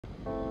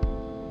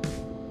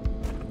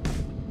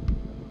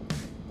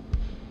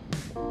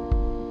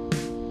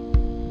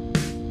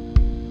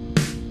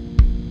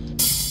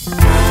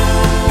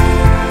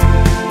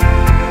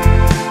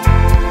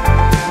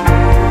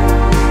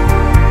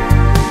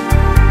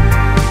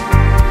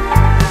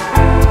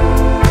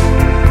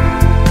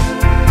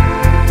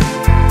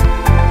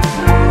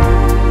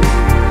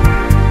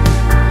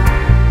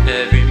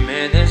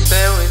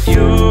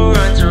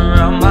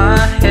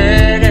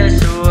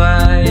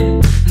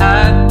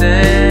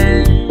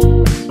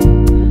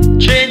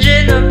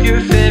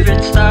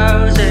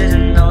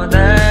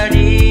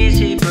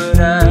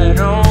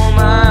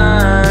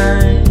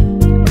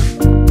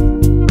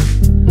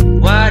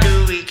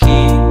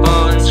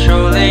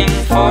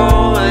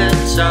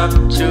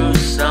through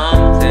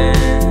something.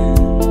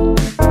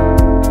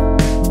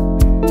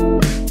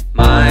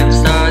 Mind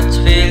starts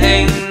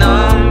feeling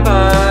numb,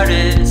 but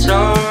it's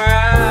alright.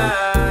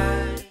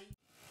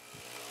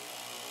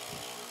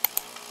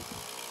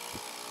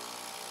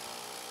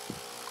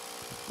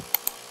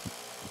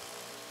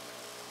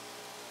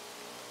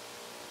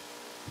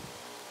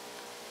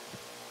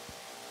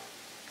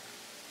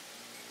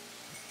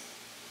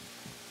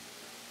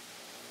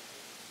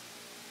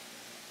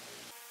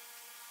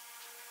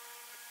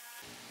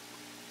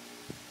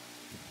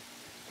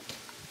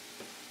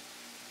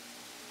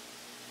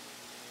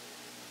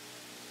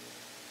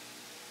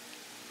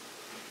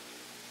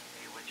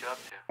 What you up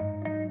to?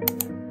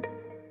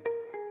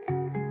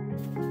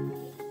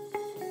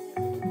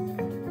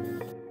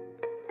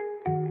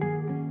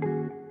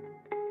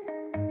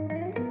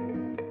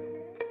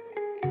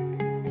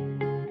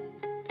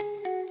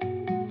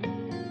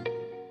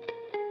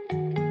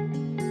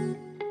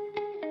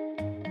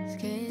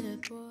 Skater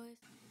boys.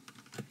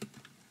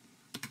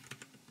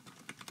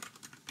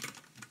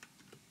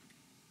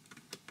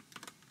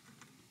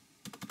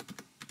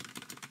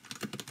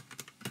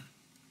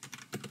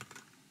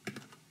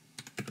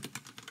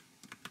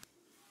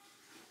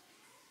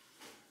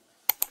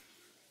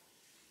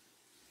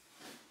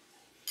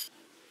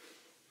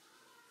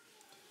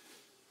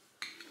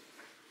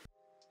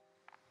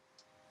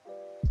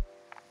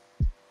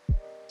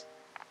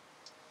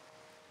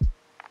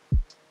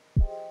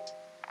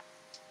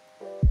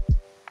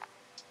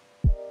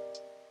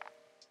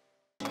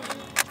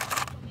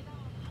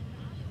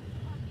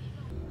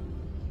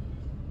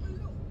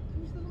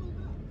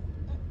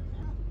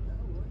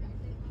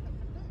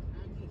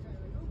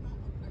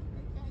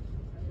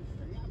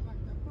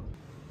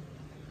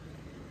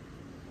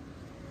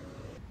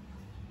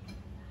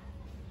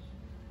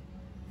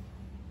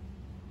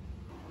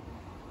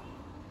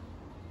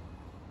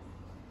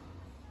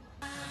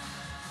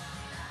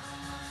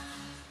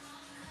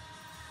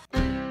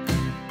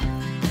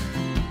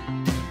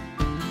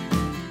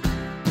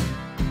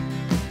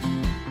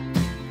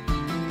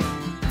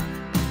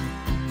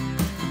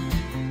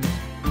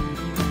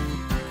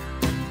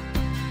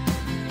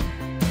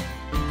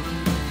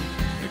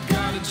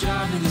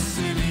 Job in the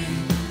city.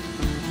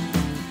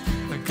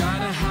 I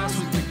got a house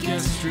with a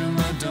guest room,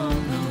 I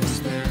don't know who's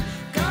there.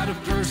 Got a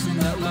person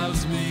that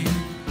loves me.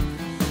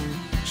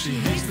 She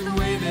hates the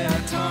way that I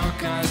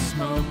talk, I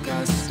smoke,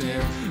 I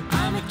stare.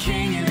 I'm a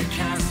king in a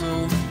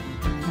castle.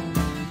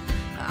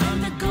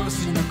 I'm the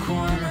ghost in the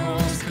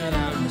cornholes cut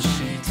out in the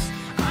sheets.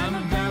 I'm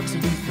about to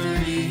be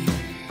 30.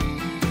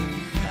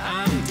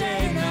 I'm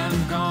dead and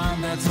I'm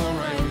gone, that's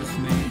alright with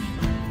me.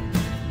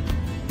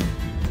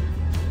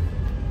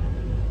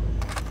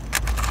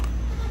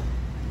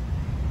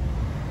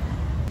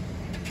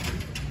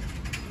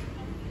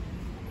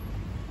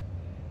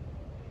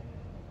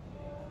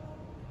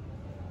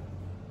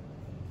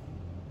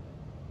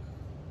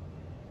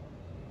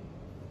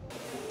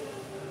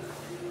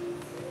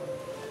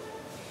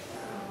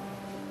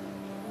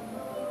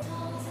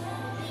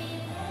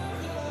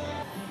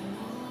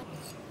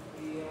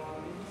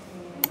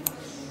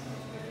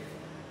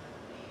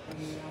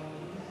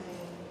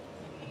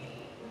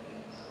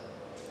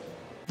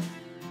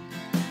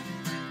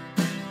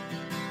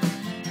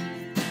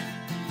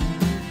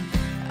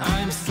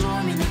 I'm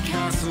storming the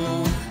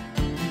castle.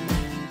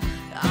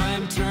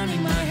 I'm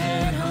turning my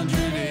head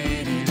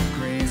 180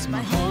 degrees.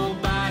 My whole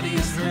body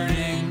is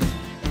hurting.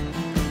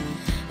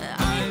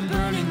 I'm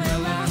burning my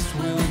last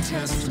will and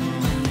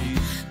testimony.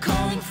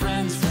 Calling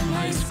friends from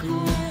high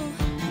school.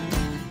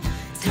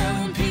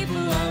 Telling people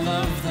I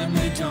love them,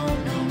 they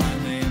don't know my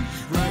name.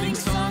 Writing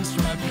songs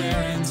for my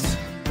parents.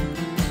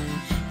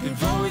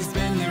 They've always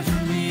been there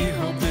for me,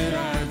 hope that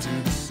I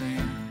do the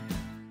same.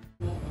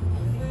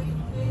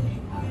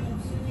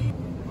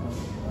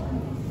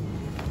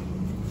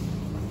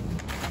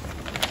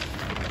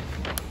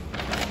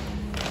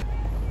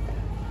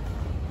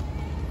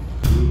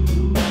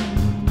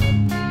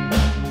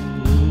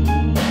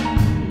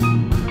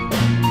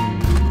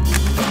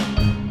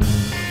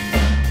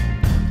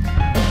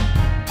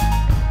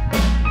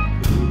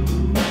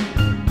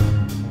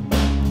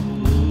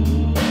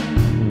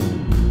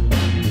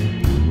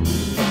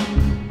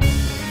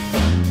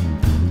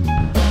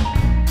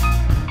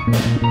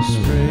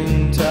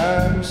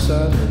 Springtime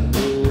sun in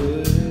the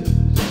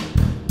woods.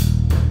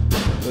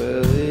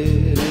 Well,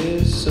 it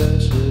is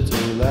such a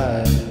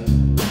delight.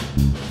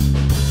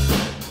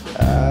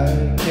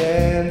 I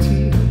can't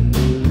even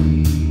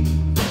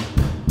believe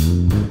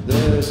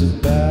there's a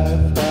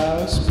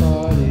bathhouse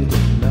party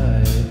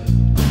tonight.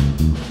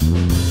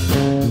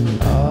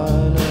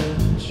 On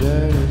a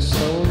journey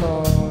so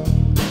long,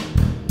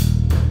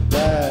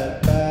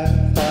 that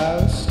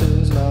bathhouse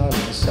still's not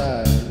in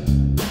sight.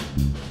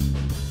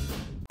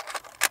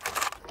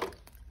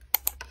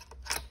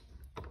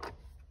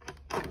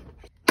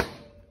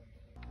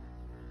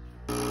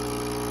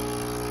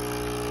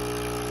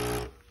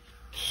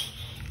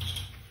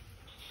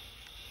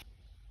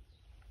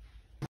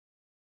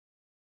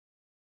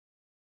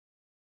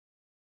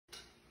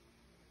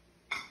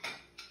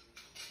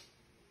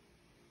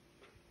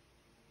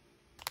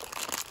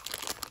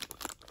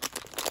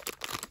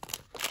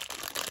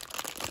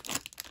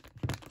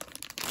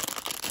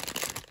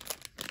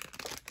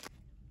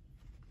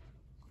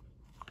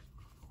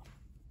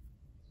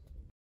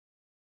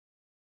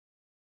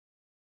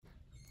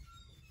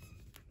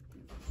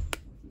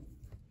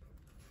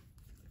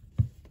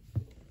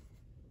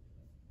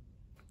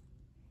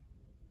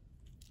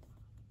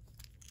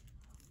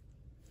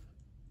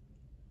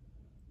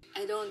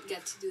 I don't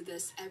get to do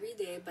this every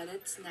day, but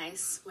it's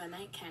nice when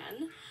I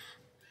can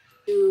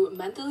to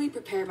mentally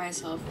prepare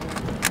myself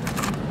for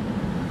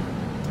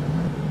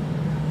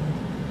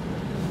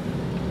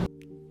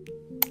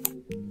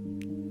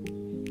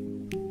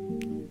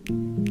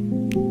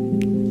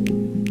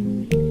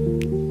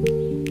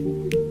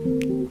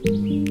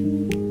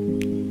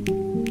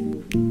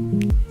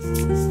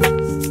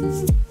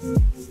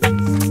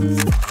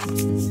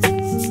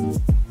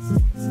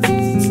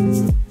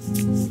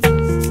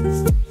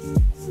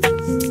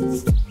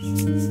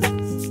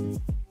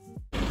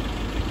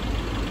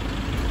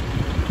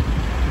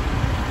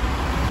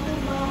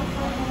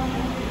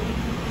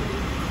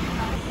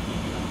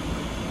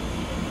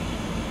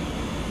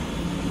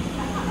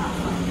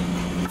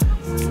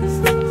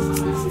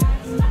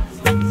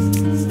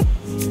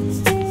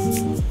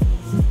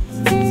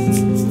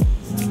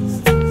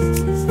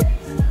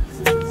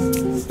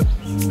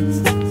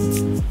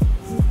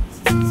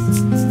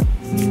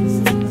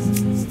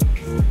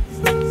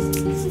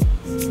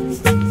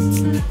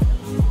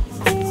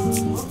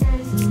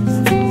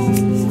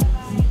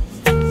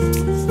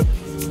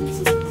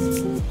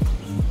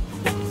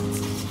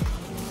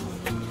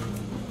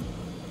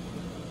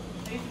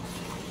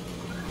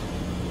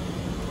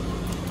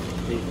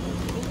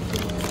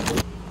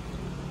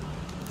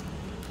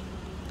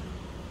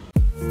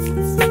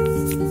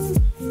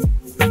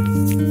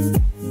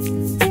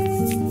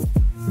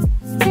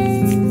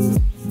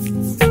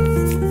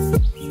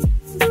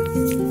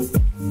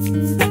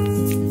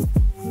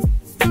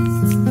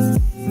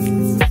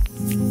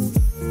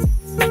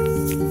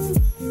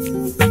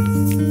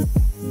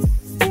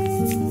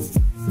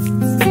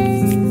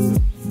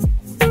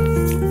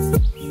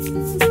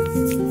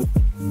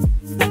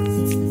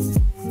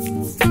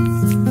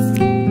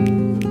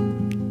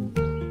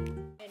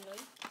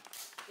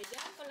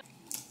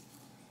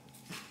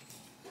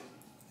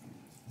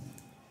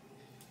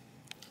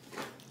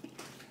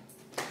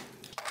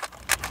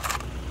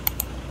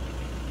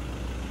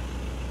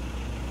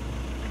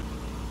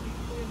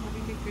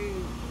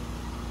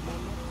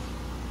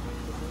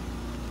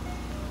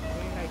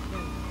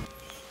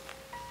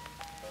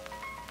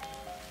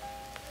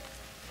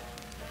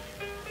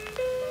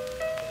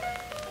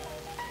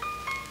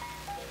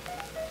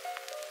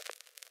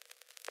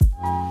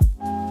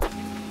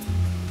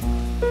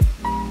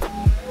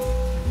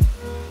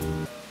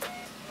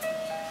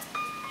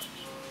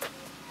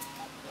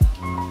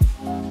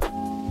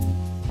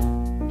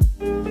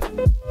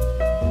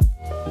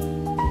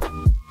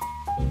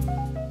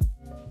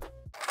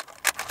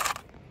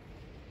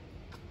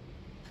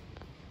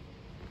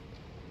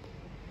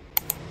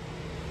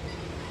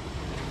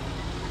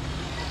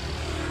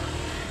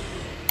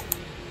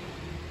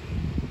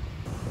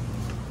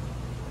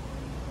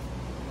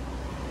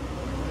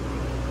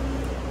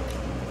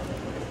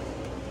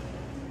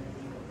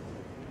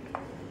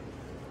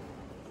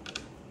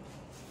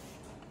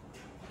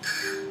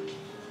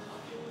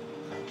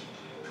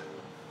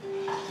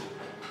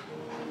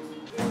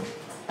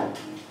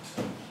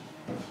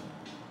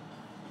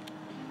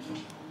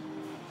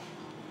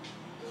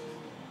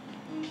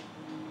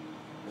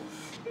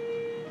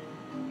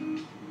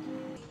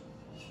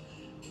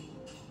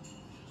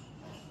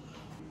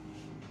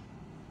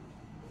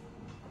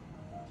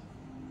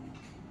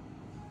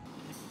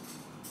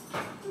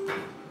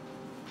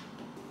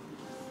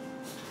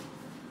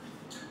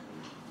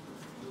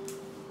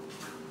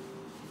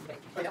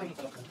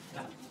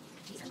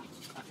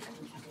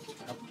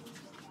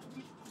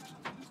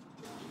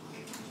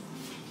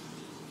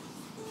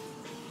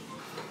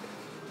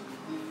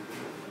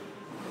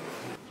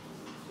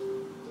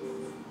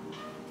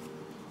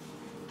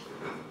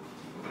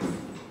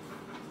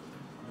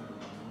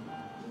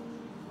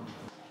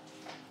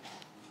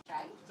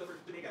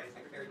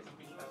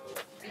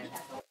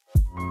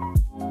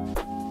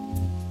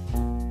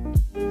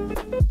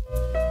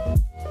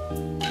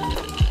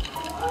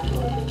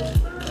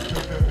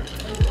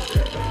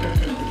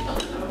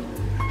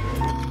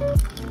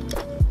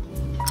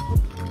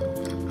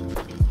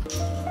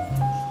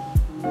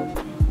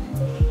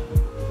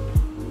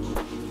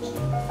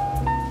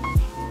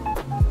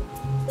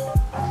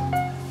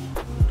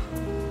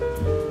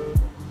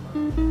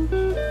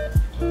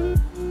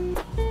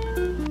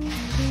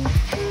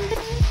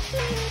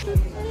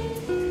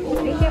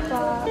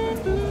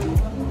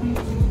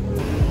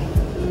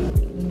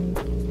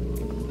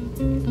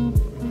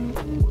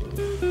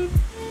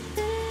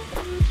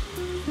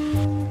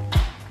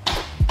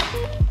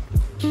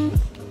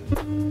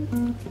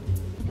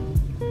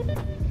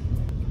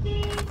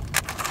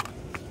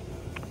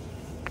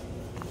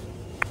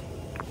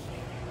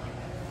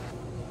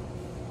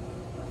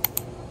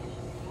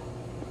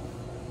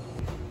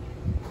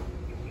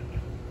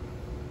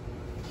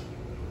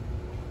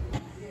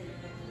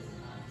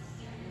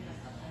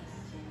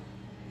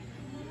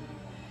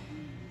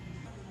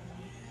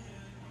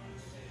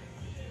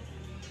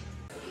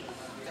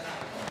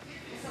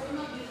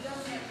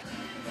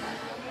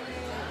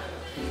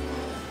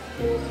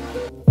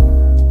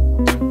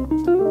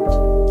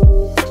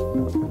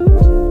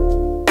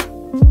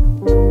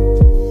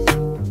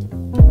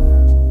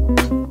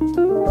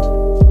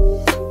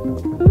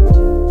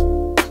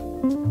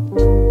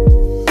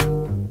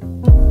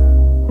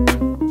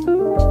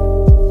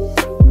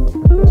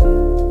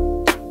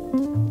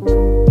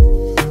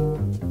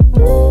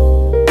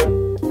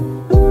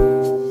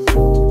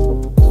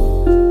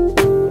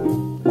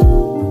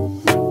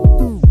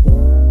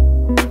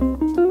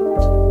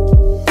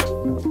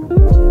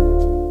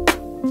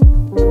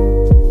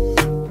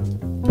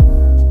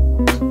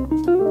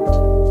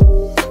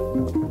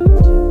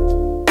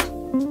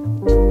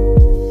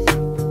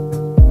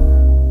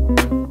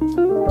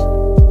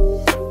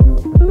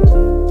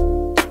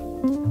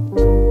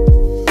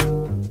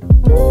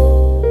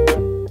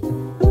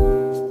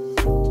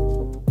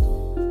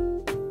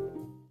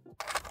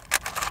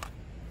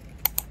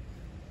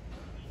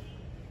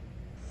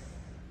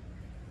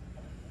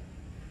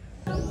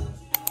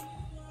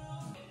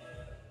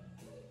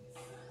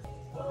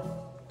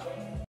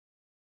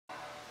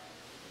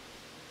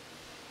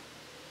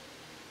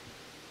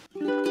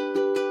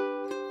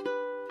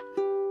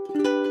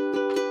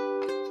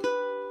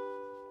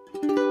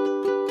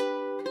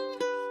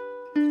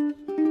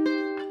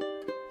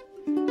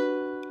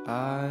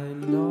I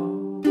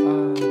know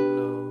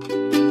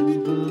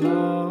you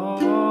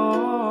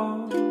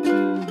belong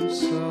to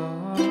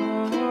somebody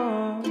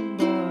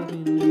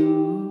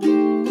new,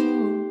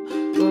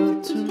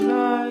 but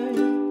tonight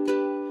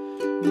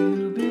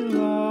you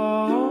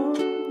belong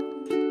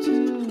to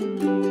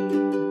me.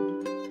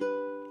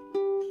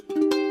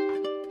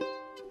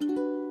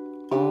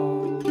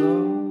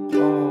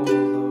 Although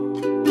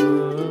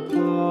we're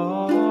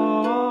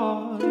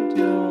apart,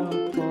 you're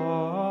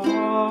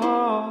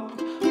part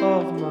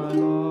of my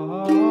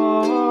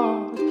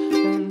heart,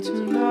 and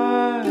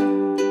tonight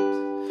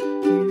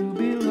you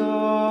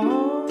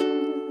belong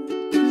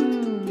to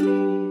me.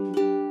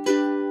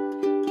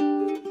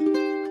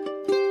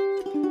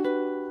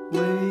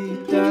 Way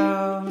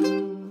down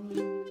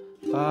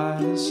by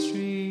the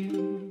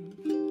stream,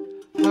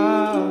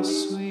 how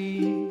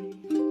sweet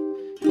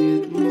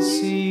it will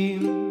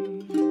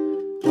seem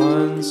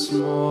once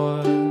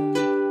more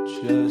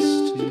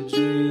just to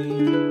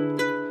dream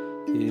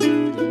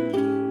in the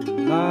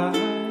moonlight.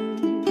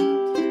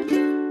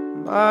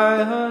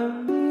 My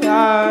honey,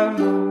 I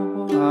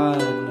know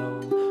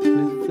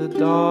with the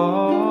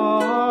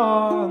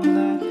dawn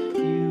that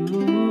you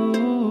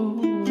will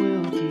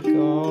be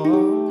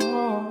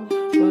gone,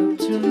 but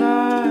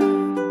tonight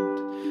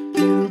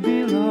you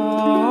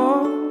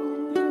belong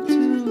to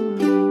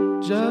me,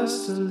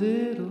 just a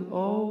little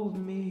old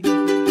me.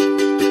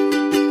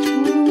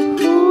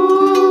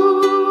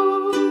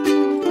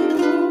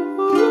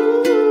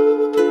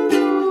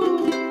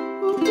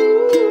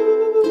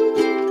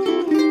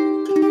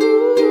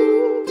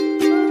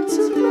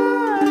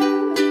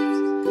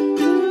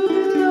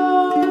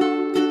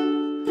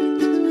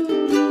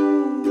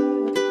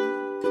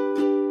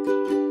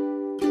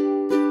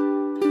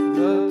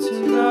 But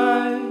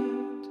tonight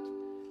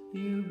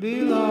you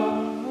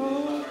belong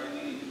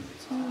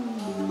to me.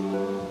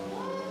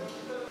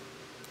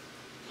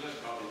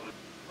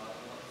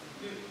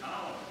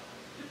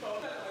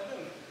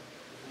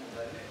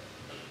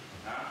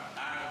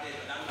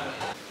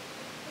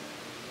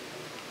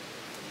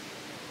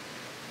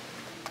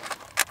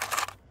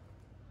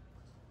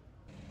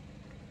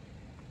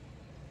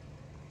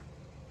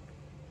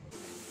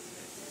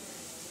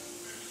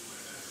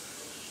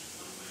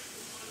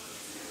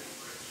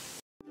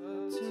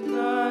 But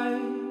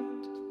tonight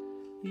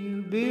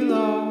you belong